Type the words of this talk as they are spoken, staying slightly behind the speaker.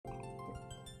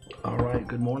Alright,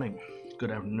 good morning,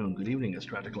 good afternoon, good evening, it's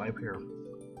Tragic Life here.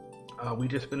 We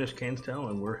just finished Kane's Tale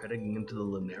and we're heading into the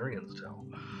Lunarian's Tale.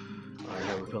 I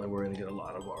have a feeling we're going to get a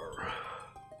lot of our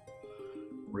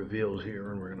reveals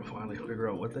here and we're going to finally figure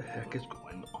out what the heck is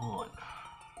going on.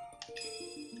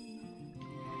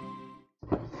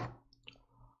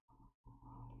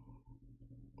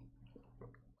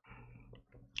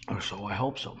 Or so I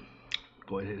hope so.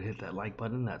 Go ahead and hit that like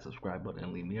button, that subscribe button,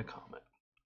 and leave me a comment.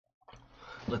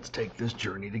 Let's take this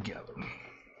journey together.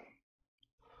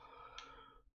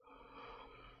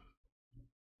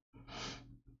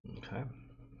 Okay.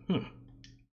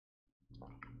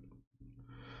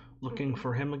 Looking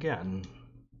for him again.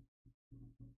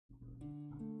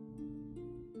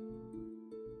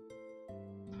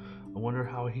 I wonder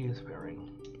how he is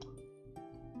faring.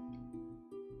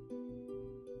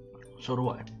 So do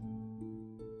I.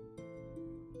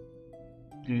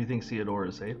 Do you think Theodore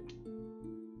is safe?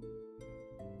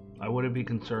 I wouldn't be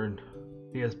concerned.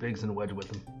 He has Biggs and Wedge with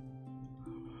him.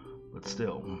 But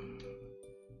still.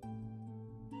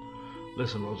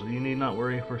 Listen, Rosa, you need not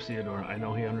worry for Theodore. I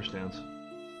know he understands.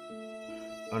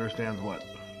 Understands what?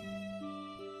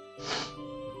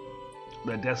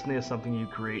 That destiny is something you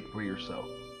create for yourself.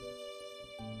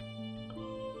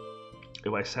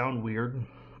 If I sound weird,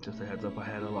 just a heads up, I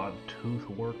had a lot of tooth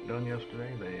work done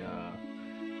yesterday. They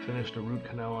finished a root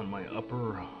canal on my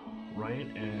upper right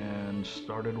and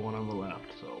started one on the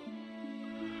left, so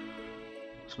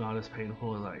it's not as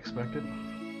painful as I expected.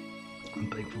 I'm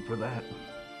thankful for that.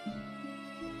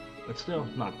 But still,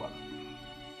 not fun.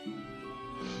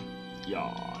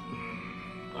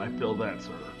 Yawn. I feel that,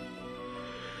 sir.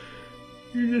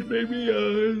 You just made me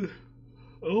yawn.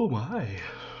 Oh my.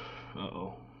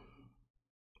 Uh-oh.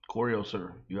 Corio,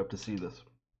 sir, you have to see this.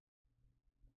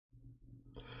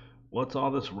 What's all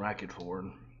this racket for?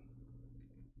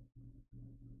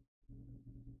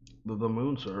 The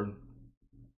moon, sir.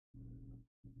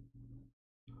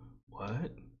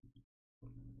 What?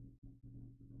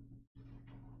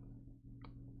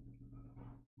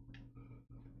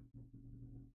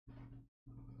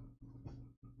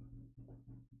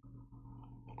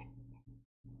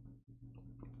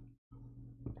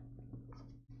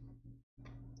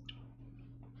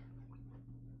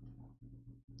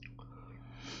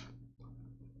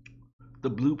 The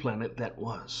blue planet that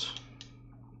was.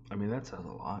 I mean, that says a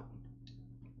lot.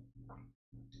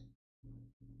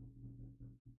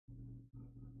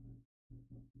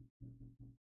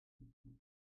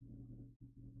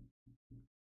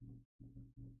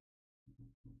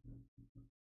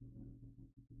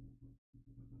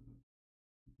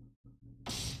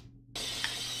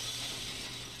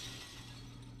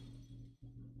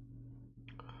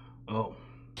 Oh.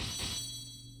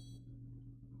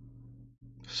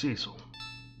 Cecil.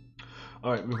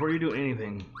 Alright, before you do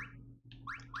anything,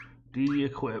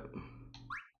 de-equip.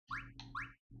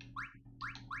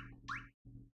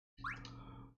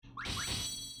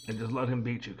 And just let him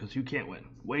beat you, because you can't win.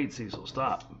 Wait, Cecil,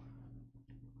 stop.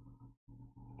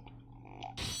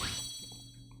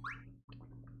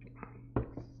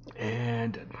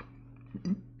 And dead.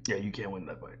 Yeah, you can't win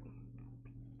that fight.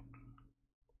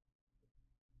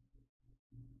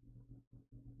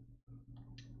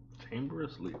 Chamber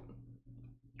asleep.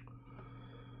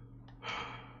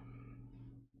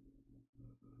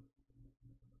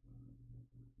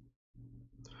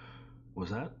 Was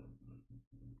that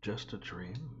just a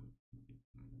dream?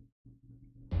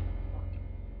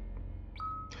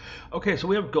 Okay, so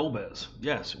we have Golbez.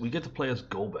 Yes, we get to play as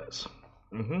Golbez.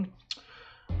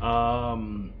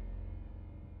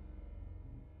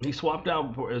 He swapped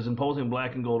out for his imposing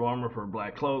black and gold armor for a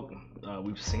black cloak.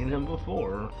 We've seen him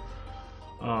before.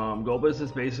 Golbez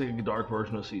is basically a dark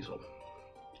version of Cecil.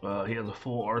 He has a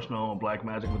full arsenal of black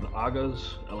magic with the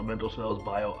Agas, elemental spells,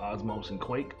 Bio, Osmos, and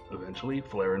Quake, eventually,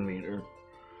 Flare and Meter.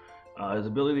 His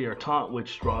ability are Taunt,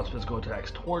 which draws physical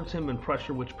attacks towards him, and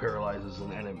Pressure, which paralyzes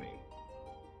an enemy.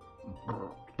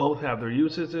 Both have their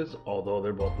usages, although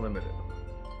they're both limited.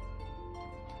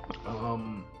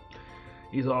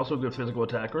 He's also a good physical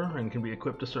attacker, and can be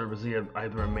equipped to serve as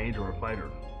either a mage or a fighter.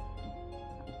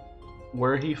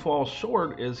 Where he falls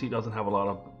short is he doesn't have a lot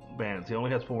of bands. He only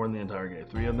has 4 in the entire game.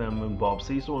 3 of them involve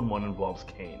Cecil and 1 involves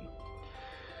Kane.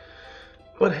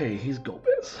 But hey, he's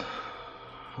Golbez.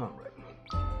 Alright.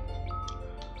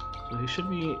 So he should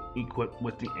be equipped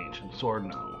with the Ancient Sword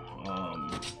now.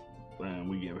 And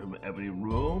we give him Ebony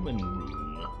Robe and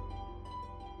Rune.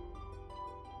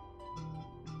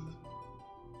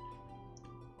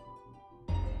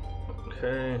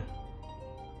 Okay.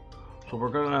 So we're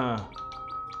gonna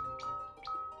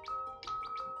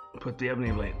put the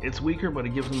Ebony Blade. It's weaker, but it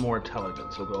gives him more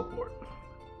intelligence, so go for it.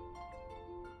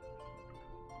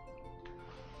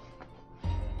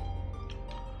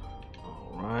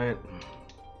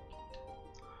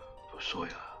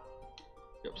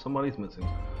 somebody's missing.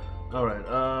 Alright,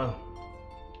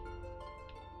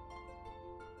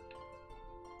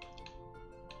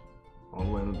 all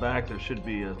the way in the back, there should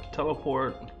be a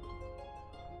teleport.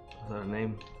 Is that a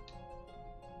name?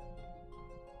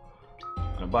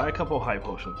 I'm gonna buy a couple high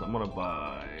potions. I'm gonna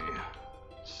buy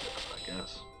 6, I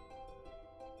guess.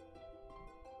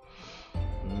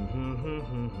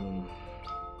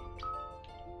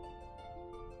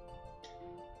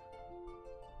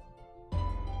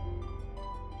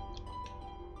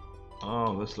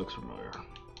 Oh, this looks familiar.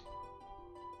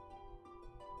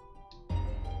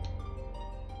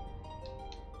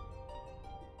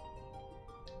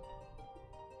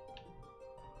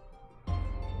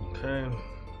 Okay.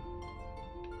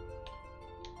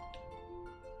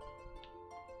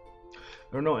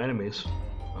 There are no enemies.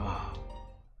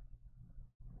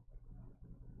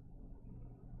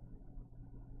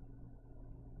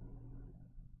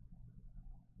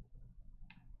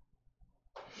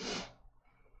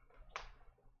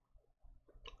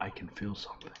 I can feel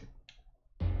something.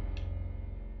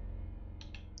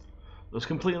 It's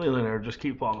completely linear, just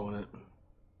keep following it.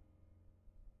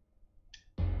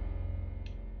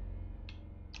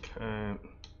 Okay.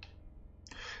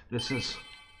 This is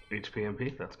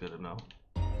HPMP, that's good to know.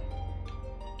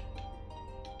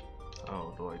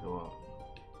 Oh, do I go up?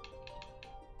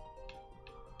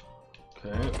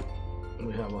 Okay.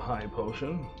 We have a high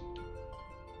potion.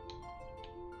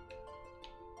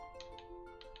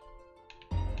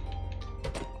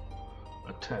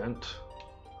 A tent.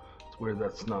 It's weird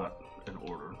that's not in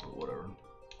order, but whatever.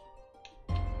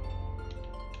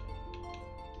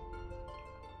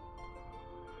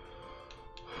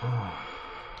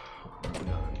 We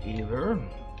got an either.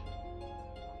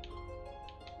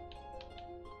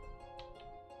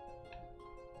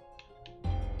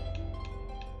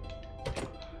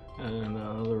 And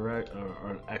another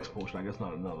or an X potion, I guess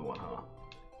not another one, huh?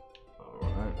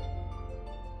 Alright.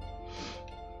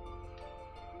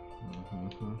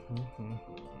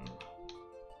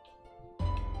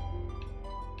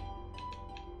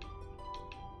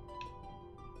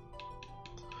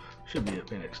 Should be a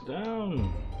Phoenix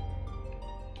down.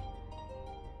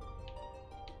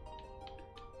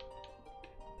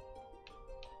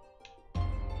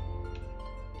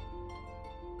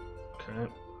 Okay.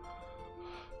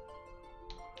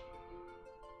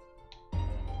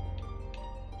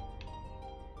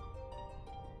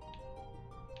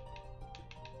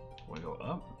 We go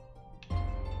up.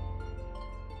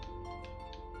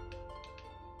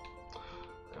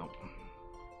 Yep.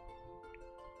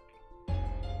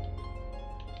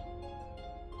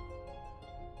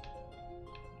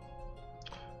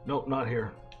 Nope, not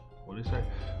here. What do you say?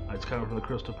 It's coming from the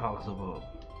Crystal Palace above.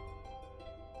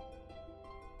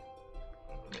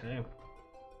 Okay.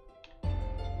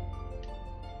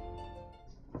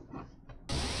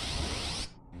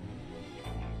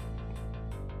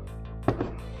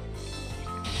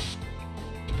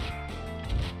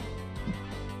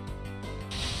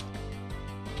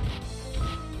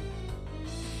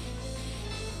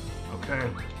 Okay.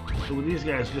 So with these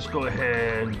guys, just go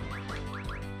ahead,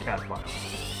 cast Bio.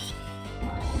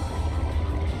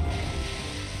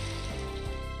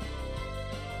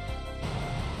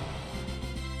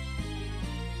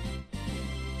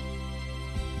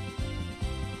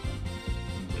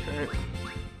 Okay.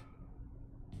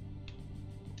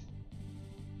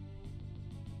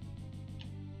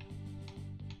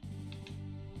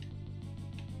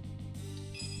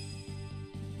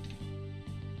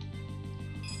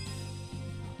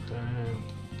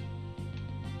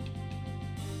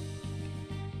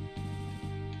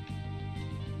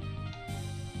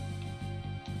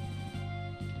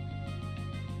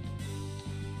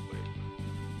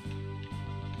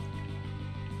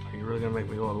 Are you really gonna make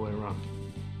me go all the way around?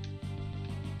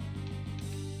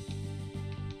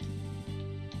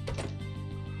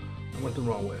 I went the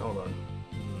wrong way, hold on.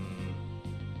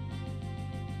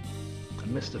 I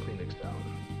missed the Phoenix down.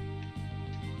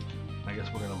 I guess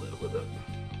we're gonna live with it.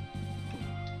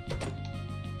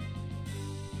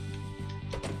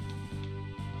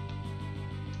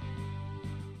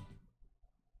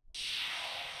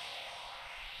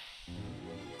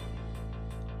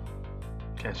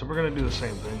 Okay, so we're gonna do the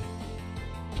same thing.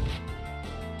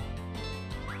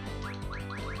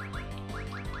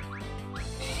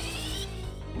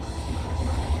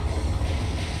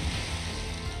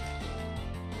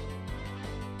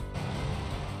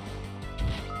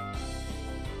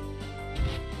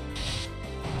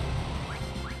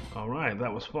 Alright,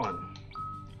 that was fun.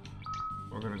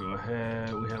 We're gonna go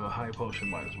ahead, we have a high potion,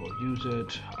 might as well use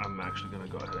it. I'm actually gonna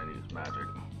go ahead and use magic.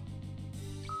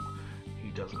 He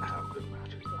doesn't have good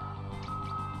magic.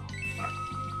 Alright.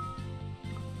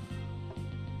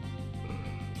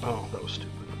 Oh, that was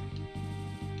stupid.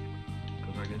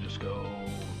 Because I can just go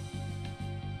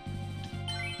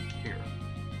here.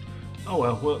 Oh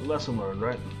well, lesson learned,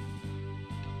 right?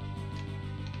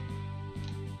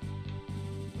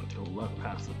 Go left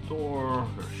past the door.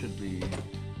 There should be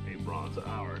a bronze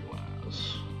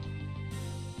hourglass.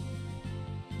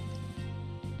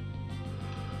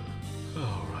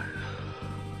 All right.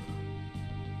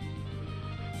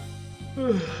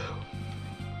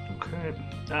 Okay.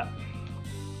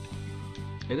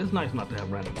 It is nice not to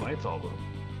have random fights all the,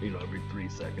 every 3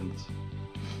 seconds.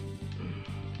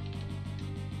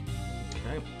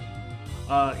 Okay.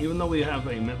 Even though we have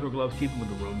a Mithril glove, keep him in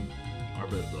the room.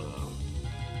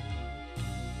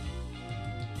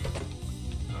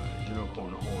 Alright,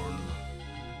 unicorn horn.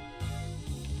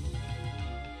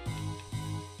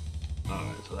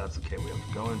 Alright, so that's the cave we have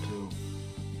to go into.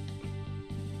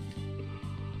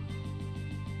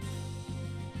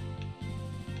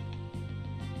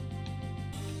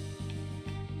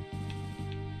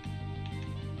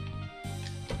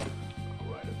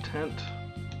 Alright, a tent.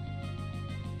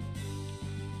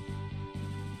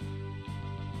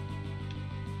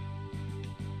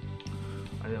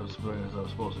 I was as I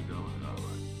was supposed to go. Alright,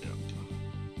 yep.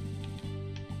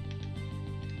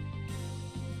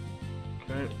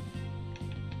 Okay.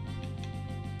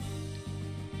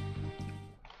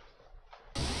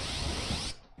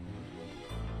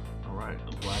 Alright,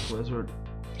 a black lizard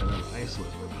and an ice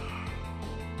lizard.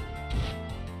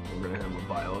 We're gonna have a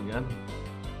bio again.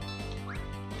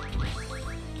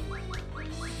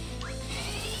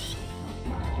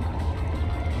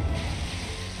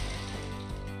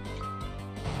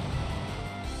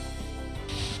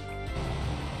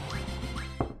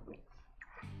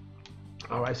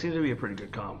 Alright, seems to be a pretty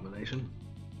good combination.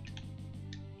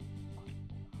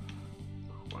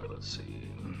 Alright, let's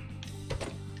see.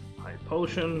 High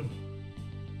potion.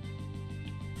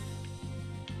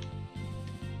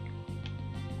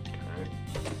 Okay.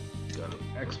 Got an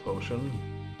X potion.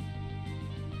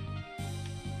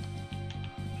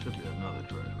 Should be another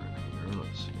treasure in here.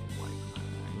 Let's see. White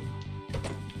thing.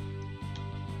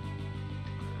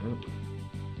 Okay.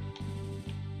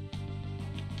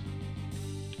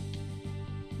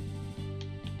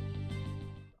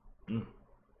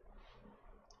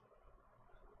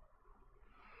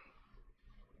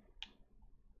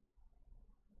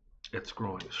 It's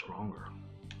growing stronger.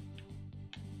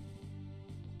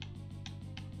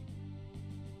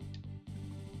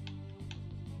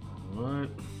 All right.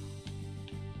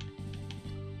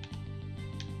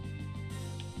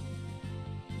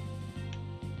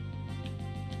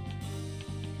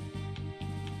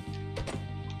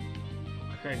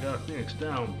 Okay, got a Phoenix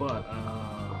down, but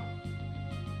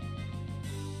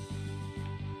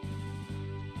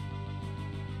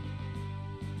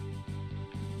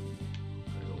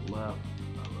left.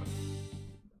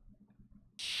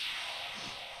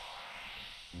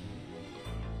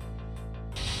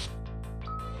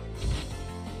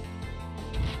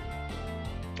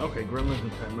 Okay, Gremlins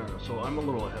and Chimera, so I'm a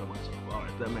little ahead of myself.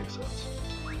 Alright, that makes sense.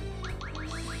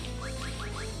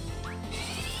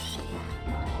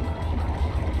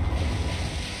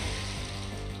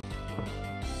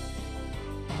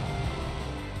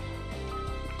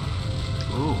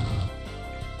 Ooh.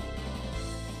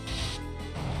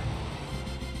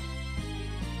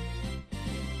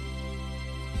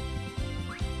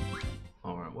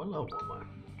 Alright, what level am I?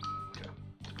 Okay,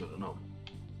 it's good to know.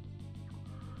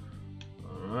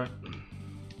 Alright.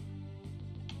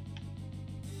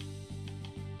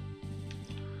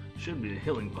 Should be a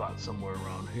healing pot somewhere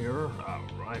around here.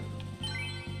 Alright.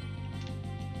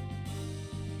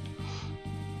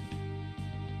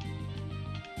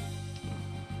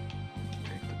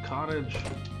 Take the cottage.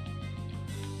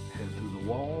 Head through the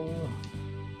wall.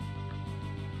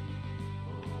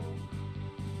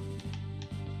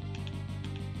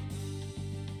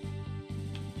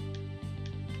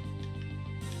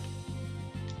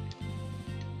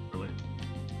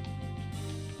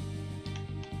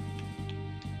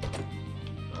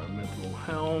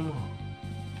 Helm.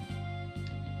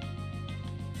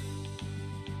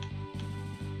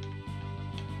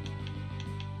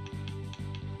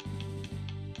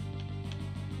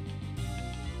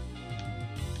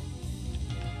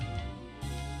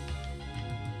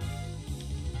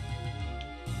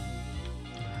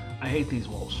 I hate these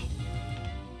walls.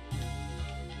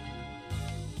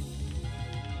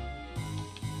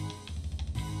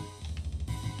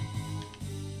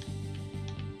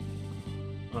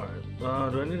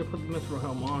 Alright, do I need to put the Mithril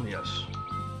Helm on? Yes.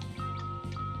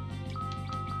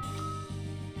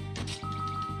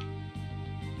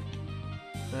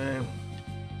 Okay.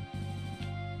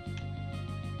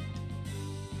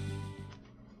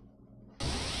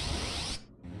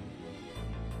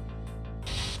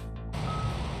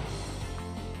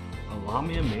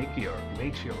 Lamia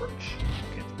Matriarch.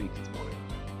 Can't speak this morning.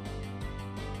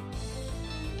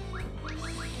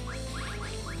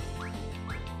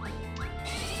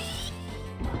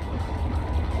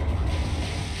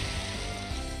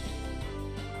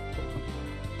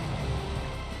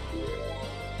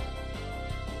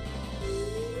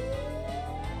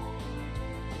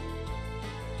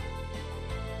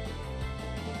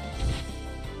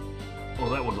 Oh,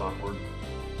 that was awkward.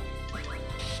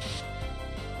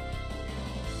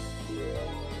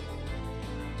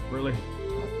 Really?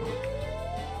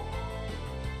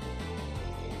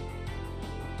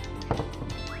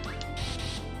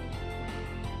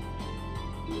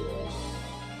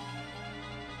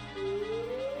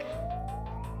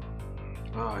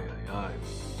 Ay, ay, ay.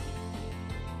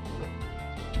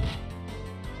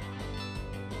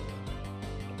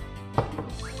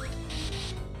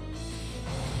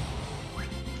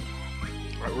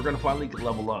 Alright, we're gonna finally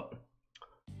level up.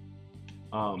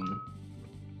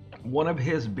 One of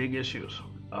his big issues,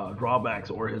 drawbacks,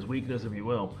 or his weakness, if you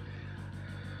will,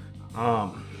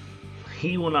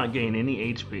 he will not gain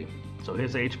any HP. So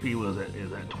his HP is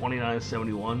at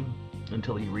 2971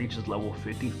 until he reaches level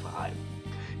 55.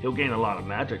 He'll gain a lot of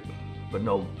magic, but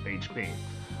no HP.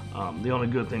 The only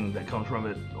good thing that comes from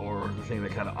it, or the thing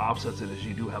that kind of offsets it, is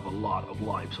you do have a lot of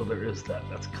life. So there is that.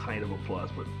 That's kind of a plus,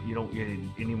 but you don't get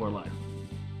any more life.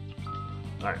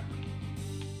 All right.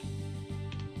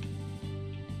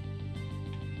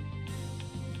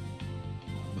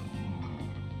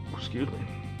 Excuse me.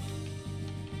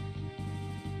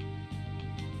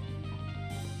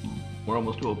 We're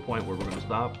almost to a point where we're going to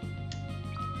stop.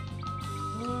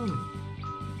 I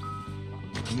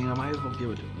mean, I might as well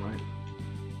give it to him, right?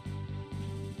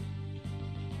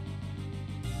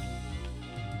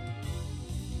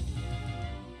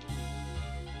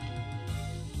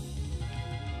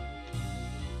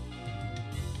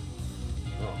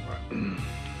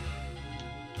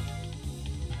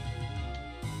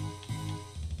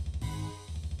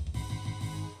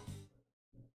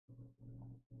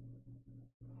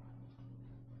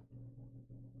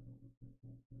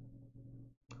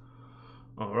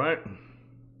 All right.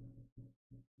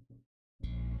 The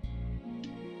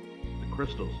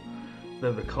crystals,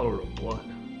 they're the color of blood.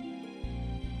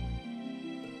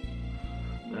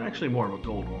 They're actually more of a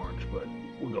gold orange, but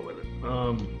we'll go with it.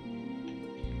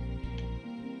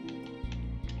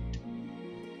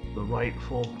 The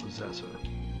rightful possessor.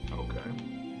 Okay.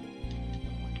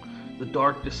 The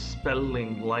dark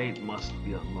dispelling light must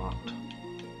be unlocked.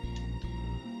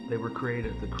 They were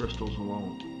created, the crystals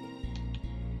alone.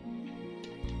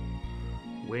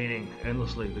 Waiting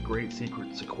endlessly, the great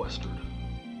secret sequestered.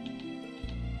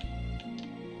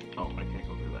 Oh, I can't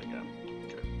go through that yet.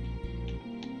 Okay.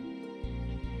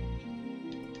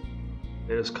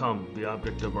 It has come, the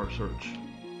object of our search.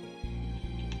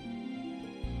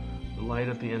 The light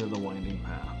at the end of the winding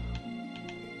path.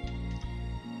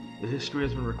 The history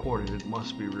has been recorded, it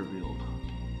must be revealed.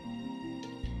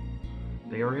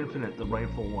 They are infinite, the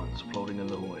rightful ones, floating in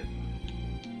the void.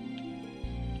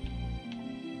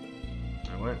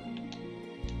 What?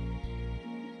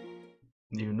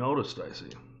 You noticed, I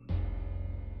see.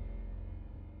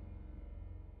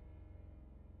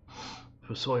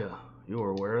 Fusoya, you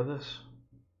are aware of this?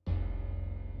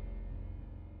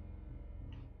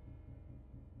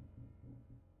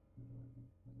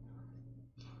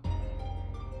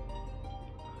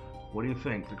 What do you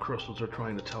think the crystals are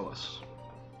trying to tell us?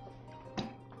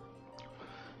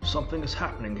 Something is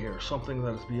happening here, something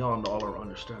that is beyond all our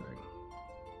understanding.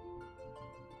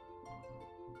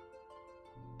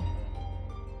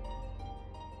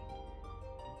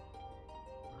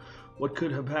 What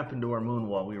could have happened to our moon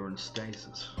while we were in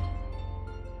stasis?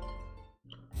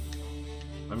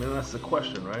 I mean, that's the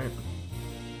question, right?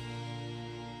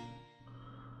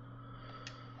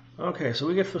 Okay, so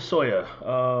we get Fusoya.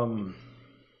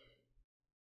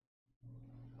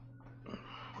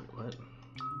 Wait, what?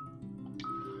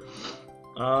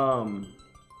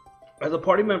 As a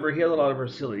party member, he has a lot of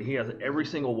versatility. He has every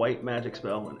single white magic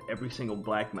spell and every single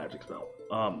black magic spell.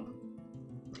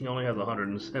 He only has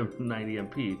 190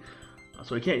 MP.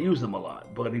 So he can't use them a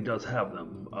lot, but he does have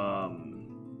them.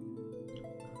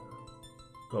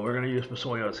 So we're going to use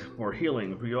Fusoya for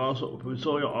healing.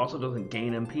 Fusoya also doesn't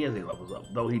gain MP as he levels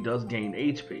up, though he does gain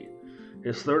HP.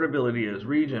 His third ability is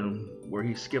Regen, where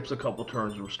he skips a couple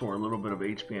turns to restore a little bit of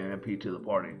HP and MP to the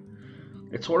party.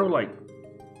 It's sort of like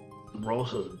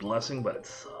Rosa's Blessing, but it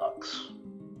sucks.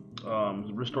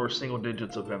 Restores single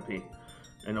digits of MP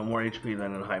and no more HP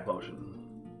than in High Potion.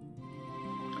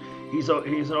 He's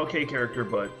an okay character,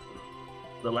 but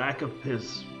the lack of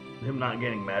him not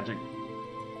getting magic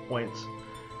points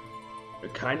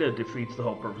it kind of defeats the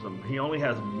whole purpose of him. He only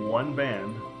has one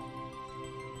band,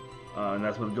 and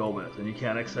that's with Gomez, and you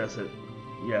can't access it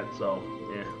yet, so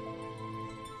yeah.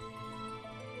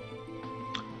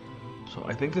 So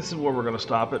I think this is where we're going to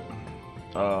stop it.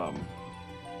 Yeah,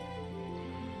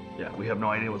 we have no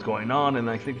idea what's going on, and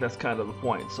I think that's kind of the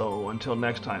point. So until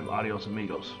next time, adios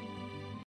amigos.